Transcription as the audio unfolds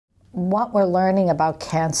what we're learning about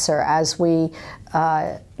cancer as we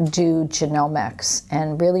do genomics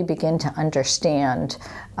and really begin to understand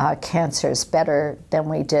cancers better than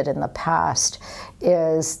we did in the past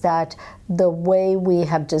is that the way we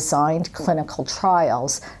have designed clinical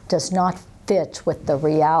trials does not fit with the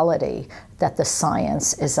reality that the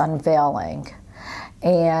science is unveiling.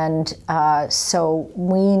 And so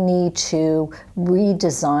we need to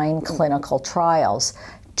redesign clinical trials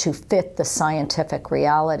to fit the scientific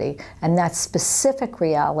reality. And that specific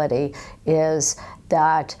reality is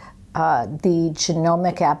that the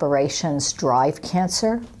genomic aberrations drive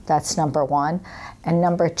cancer. That's number one. And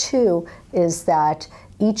number two is that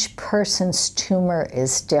each person's tumor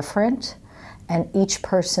is different and each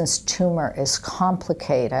person's tumor is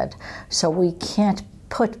complicated. So we can't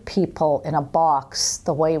put people in a box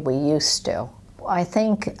the way we used to. I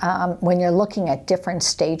think when you're looking at different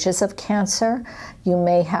stages of cancer, you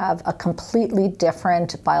may have a completely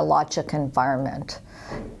different biologic environment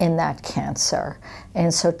in that cancer.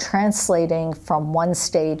 And so translating from one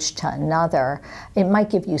stage to another, it might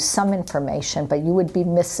give you some information, but you would be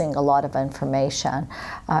missing a lot of information.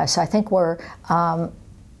 So I think we're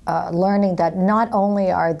learning that not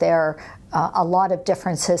only are there a lot of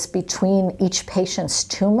differences between each patient's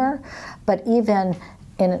tumor, but even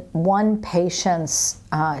in one patient's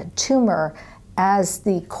tumor, as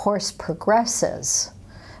the course progresses,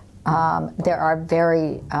 there are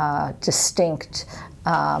very distinct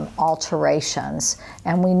alterations,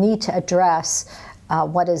 and we need to address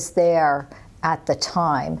what is there at the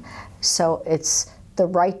time. So it's the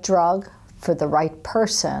right drug for the right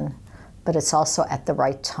person, but it's also at the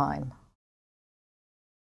right time.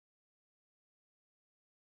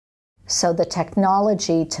 So the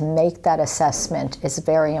technology to make that assessment is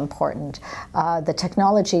very important. The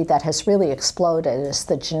technology that has really exploded is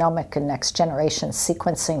the genomic and next generation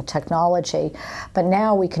sequencing technology. But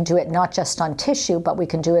now we can do it not just on tissue, but we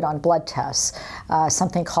can do it on blood tests,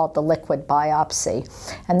 something called the liquid biopsy.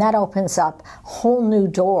 And that opens up whole new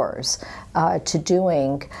doors to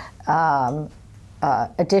doing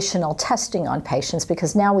additional testing on patients,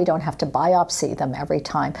 because now we don't have to biopsy them every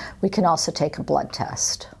time. We can also take a blood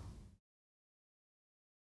test.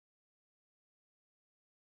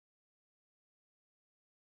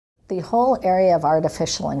 The whole area of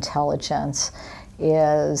artificial intelligence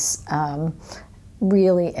is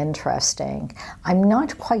really interesting. I'm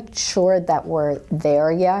not quite sure that we're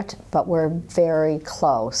there yet, but we're very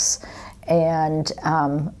close. And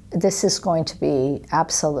this is going to be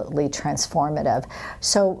absolutely transformative.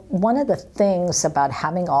 So one of the things about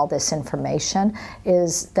having all this information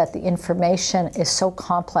is that the information is so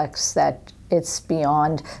complex that it's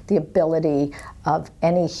beyond the ability of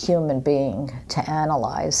any human being to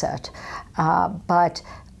analyze it. But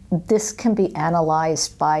this can be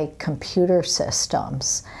analyzed by computer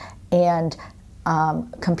systems, and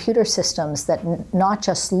computer systems that not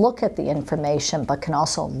just look at the information, but can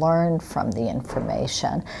also learn from the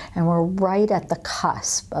information. And we're right at the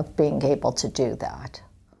cusp of being able to do that.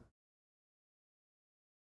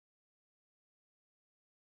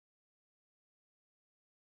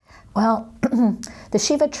 Well, the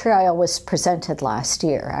SHIVA trial was presented last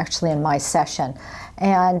year, actually in my session,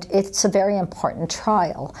 and it's a very important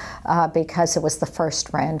trial because it was the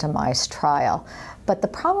first randomized trial. But the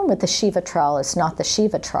problem with the SHIVA trial is not the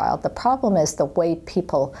SHIVA trial. The problem is the way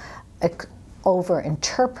people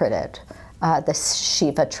overinterpreted the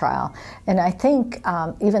SHIVA trial. And I think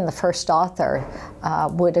even the first author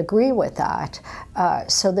would agree with that.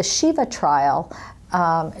 So the SHIVA trial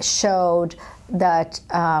showed that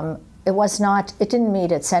it didn't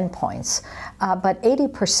meet its endpoints, but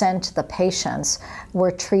 80% of the patients were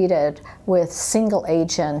treated with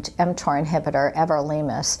single-agent mTOR inhibitor,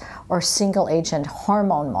 everolimus, or single-agent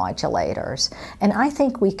hormone modulators. And I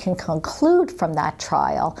think we can conclude from that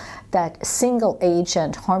trial that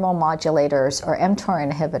single-agent hormone modulators or mTOR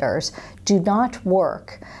inhibitors do not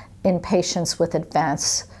work in patients with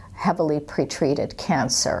advanced, heavily pretreated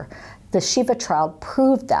cancer. The SHIVA trial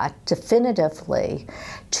proved that definitively.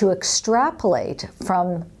 To extrapolate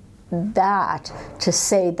from that to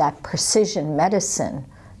say that precision medicine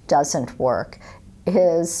doesn't work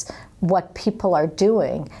is what people are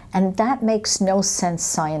doing, and that makes no sense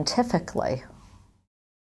scientifically.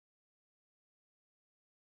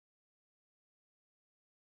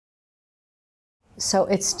 So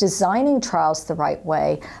it's designing trials the right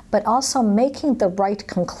way, but also making the right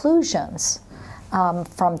conclusions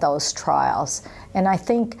from those trials. And I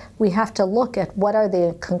think we have to look at what are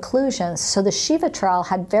the conclusions. So the SHIVA trial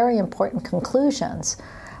had very important conclusions,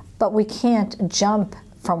 but we can't jump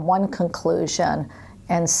from one conclusion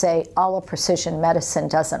and say all of precision medicine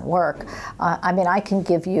doesn't work. I mean, I can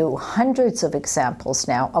give you hundreds of examples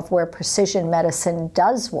now of where precision medicine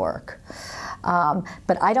does work.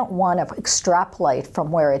 But I don't want to extrapolate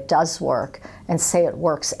from where it does work and say it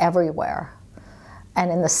works everywhere.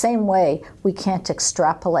 And in the same way, we can't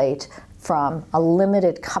extrapolate from a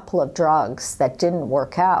limited couple of drugs that didn't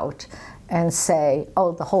work out and say,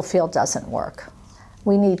 oh, the whole field doesn't work.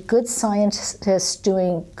 We need good scientists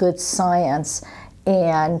doing good science,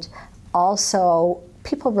 and also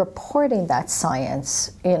people reporting that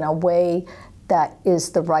science in a way that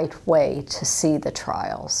is the right way to see the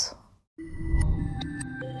trials.